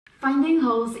Finding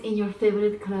holes in your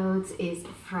favorite clothes is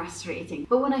frustrating,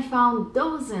 but when I found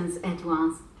dozens at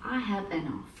once, I had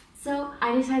enough. So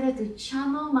I decided to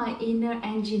channel my inner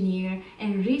engineer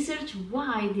and research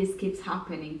why this keeps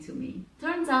happening to me.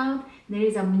 Turns out there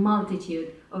is a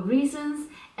multitude of reasons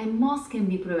and most can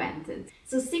be prevented.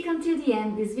 So stick until the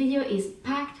end. This video is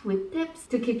packed with tips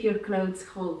to keep your clothes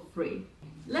hole free.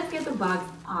 Let's get the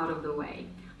bugs out of the way.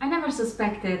 I never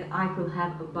suspected I could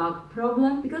have a bug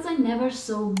problem because I never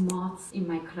saw moths in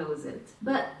my closet.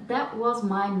 But that was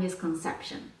my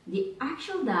misconception. The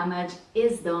actual damage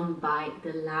is done by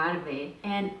the larvae,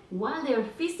 and while they are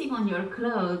feasting on your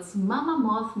clothes, mama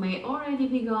moth may already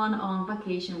be gone on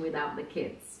vacation without the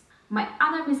kids. My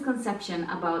other misconception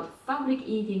about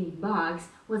fabric-eating bugs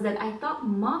was that I thought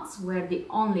moths were the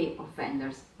only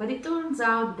offenders, but it turns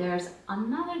out there's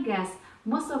another guest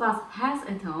most of us has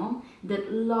at home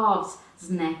that loves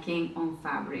snacking on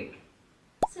fabric.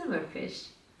 Silverfish.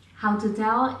 How to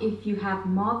tell if you have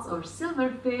moths or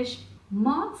silverfish?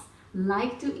 Moths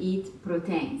like to eat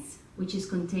proteins, which is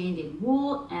contained in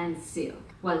wool and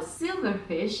silk, while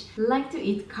silverfish like to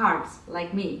eat carbs,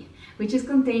 like me, which is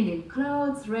contained in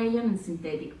clothes, rayon and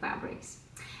synthetic fabrics.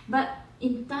 But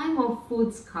in time of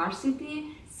food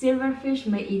scarcity, silverfish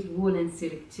may eat wool and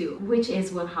silk too, which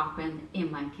is what happened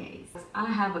in my case. I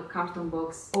have a carton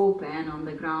box open on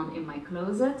the ground in my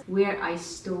closet where I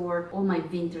store all my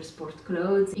winter sport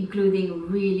clothes, including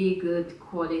really good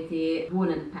quality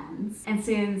woolen pants. And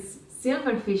since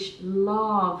silverfish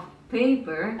love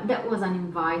paper, that was an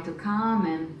invite to come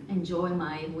and enjoy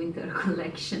my winter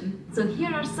collection. So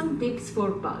here are some tips for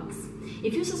bugs.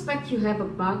 If you suspect you have a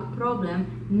bug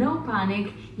problem, no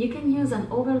panic. You can use an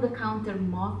over-the-counter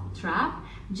moth trap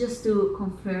just to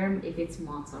confirm if it's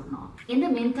moths or not. In the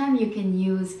meantime, you can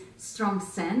use strong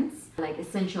scents like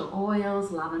essential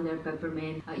oils, lavender,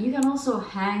 peppermint. You can also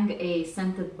hang a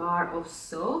scented bar of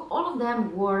soap. All of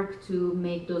them work to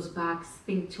make those bugs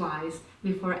think twice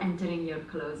before entering your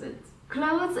closet.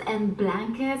 Clothes and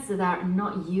blankets that are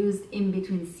not used in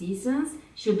between seasons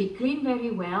should be cleaned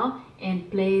very well and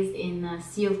placed in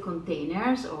sealed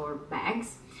containers or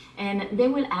bags, and they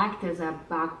will act as a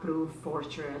bug-proof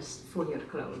fortress for your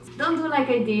clothes. Don't do like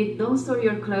I did. Don't store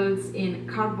your clothes in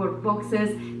cardboard boxes.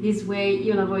 This way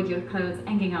you'll avoid your clothes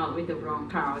hanging out with the wrong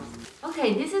crowd.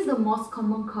 Okay, this is the most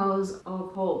common cause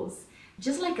of holes.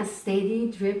 Just like a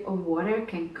steady drip of water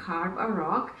can carve a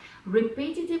rock,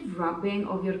 repetitive rubbing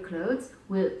of your clothes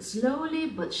will slowly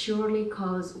but surely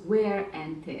cause wear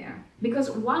and tear. Because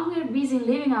while we are busy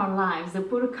living our lives, the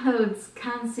poor clothes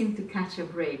can't seem to catch a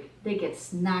break. They get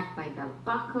snagged by belt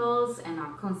buckles and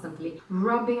are constantly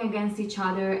rubbing against each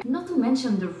other, not to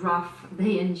mention the rough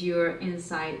they endure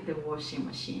inside the washing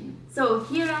machine. So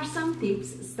here are some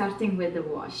tips, starting with the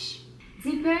wash.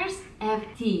 Zippers have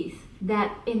teeth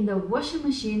that in the washing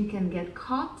machine can get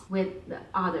caught with the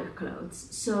other clothes.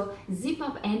 So zip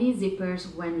up any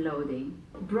zippers when loading.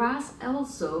 Bras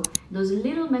also, those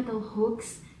little metal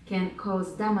hooks can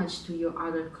cause damage to your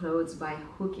other clothes by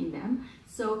hooking them.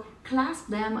 So clasp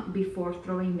them before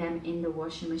throwing them in the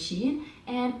washing machine,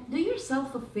 and do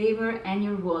yourself a favor and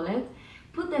your wallet,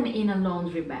 put them in a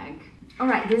laundry bag.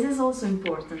 Alright, this is also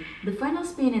important. The final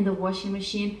spin in the washing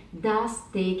machine does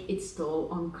take its toll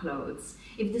on clothes.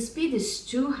 If the speed is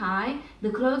too high, the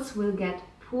clothes will get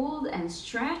pulled and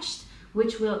stretched,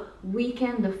 which will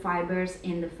weaken the fibers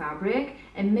in the fabric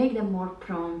and make them more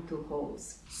prone to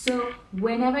holes. So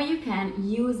whenever you can,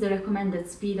 use the recommended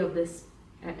speed of the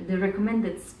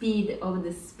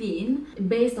spin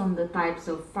based on the types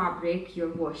of fabric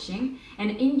you're washing,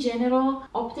 and in general,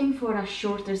 opting for a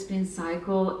shorter spin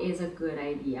cycle is a good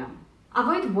idea.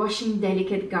 Avoid washing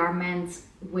delicate garments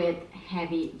with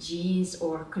heavy jeans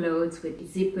or clothes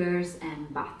with zippers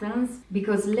and buttons,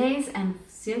 because lace and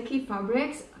silky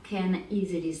fabrics can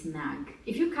easily snag.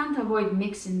 If you can't avoid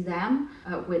mixing them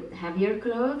with heavier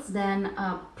clothes, then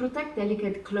protect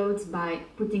delicate clothes by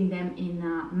putting them in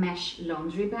a mesh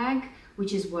laundry bag,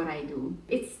 which is what I do.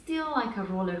 It's still like a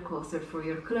roller coaster for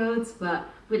your clothes, but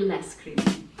with less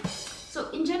screaming. So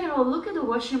in general, look at the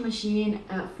washing machine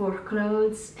for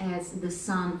clothes as the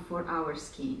sun for our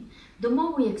skin. The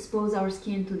more we expose our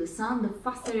skin to the sun, the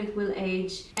faster it will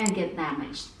age and get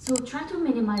damaged. So try to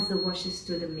minimize the washes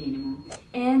to the minimum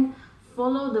and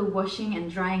follow the washing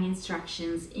and drying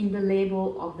instructions in the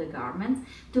label of the garment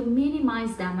to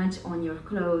minimize damage on your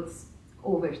clothes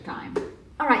over time.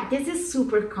 Alright, this is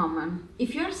super common.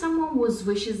 If you're someone who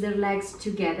swishes their legs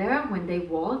together when they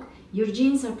walk, your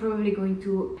jeans are probably going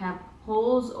to have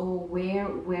holes or wear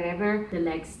wherever the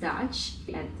legs touch,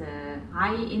 at the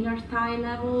high inner thigh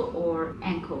level or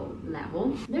ankle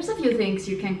level. There's a few things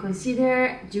you can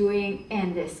consider doing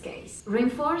in this case.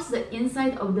 Reinforce the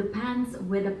inside of the pants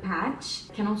with a patch.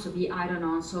 It can also be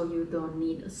iron-on, so you don't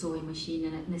need a sewing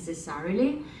machine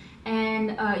necessarily. And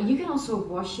you can also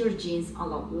wash your jeans a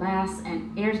lot less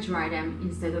and air dry them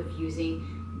instead of using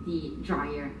the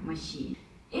dryer machine.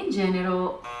 In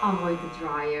general, avoid the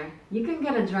dryer. You can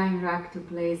get a drying rack to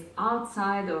place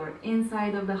outside or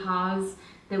inside of the house.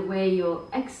 The way you'll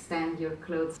extend your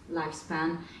clothes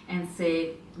lifespan and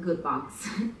save good bucks.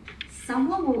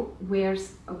 Someone who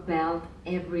wears a belt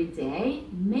every day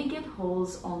may get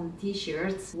holes on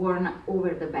t-shirts worn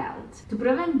over the belt. To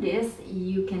prevent this,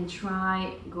 you can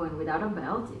try going without a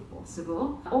belt if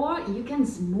possible, or you can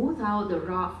smooth out the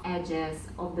rough edges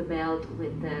of the belt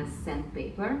with the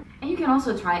sandpaper. And you can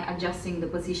also try adjusting the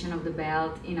position of the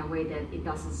belt in a way that it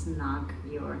doesn't snag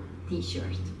your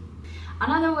t-shirt.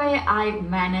 Another way I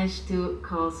managed to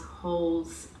cause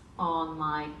holes on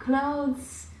my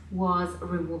clothes was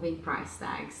removing price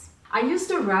tags. I used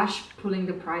to rush pulling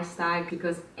the price tag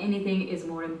because anything is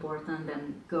more important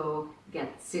than go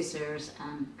get scissors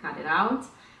and cut it out.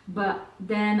 But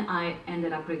then I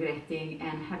ended up regretting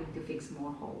and having to fix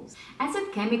more holes.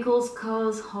 Acid chemicals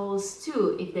cause holes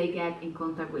too if they get in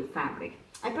contact with fabric.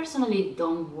 I personally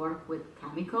don't work with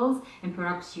chemicals, and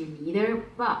perhaps you neither,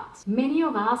 but many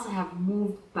of us have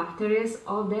moved batteries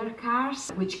of their cars,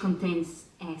 which contains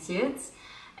acids.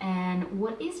 And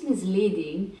what is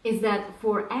misleading is that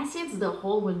for acids, the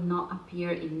hole will not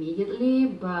appear immediately,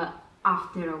 but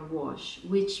after a wash,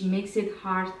 which makes it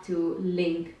hard to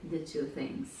link the two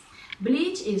things.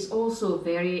 Bleach is also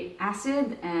very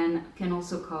acid and can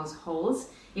also cause holes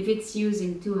if it's used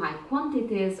in too high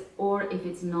quantities or if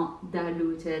it's not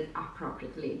diluted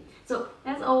appropriately. So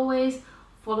as always,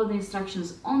 follow the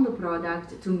instructions on the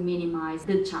product to minimize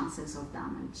the chances of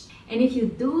damage. And if you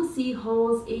do see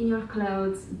holes in your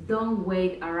clothes, don't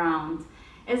wait around.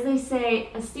 As they say,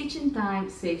 a stitch in time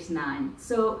saves 9.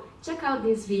 So check out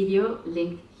this video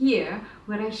linked here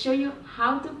where I show you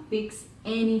how to fix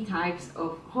any types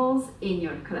of holes in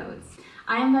your clothes.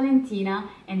 I am Valentina,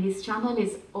 and this channel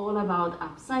is all about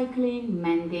upcycling,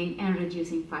 mending and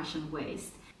reducing fashion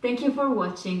waste. Thank you for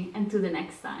watching, and to the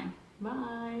next time.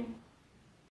 Bye!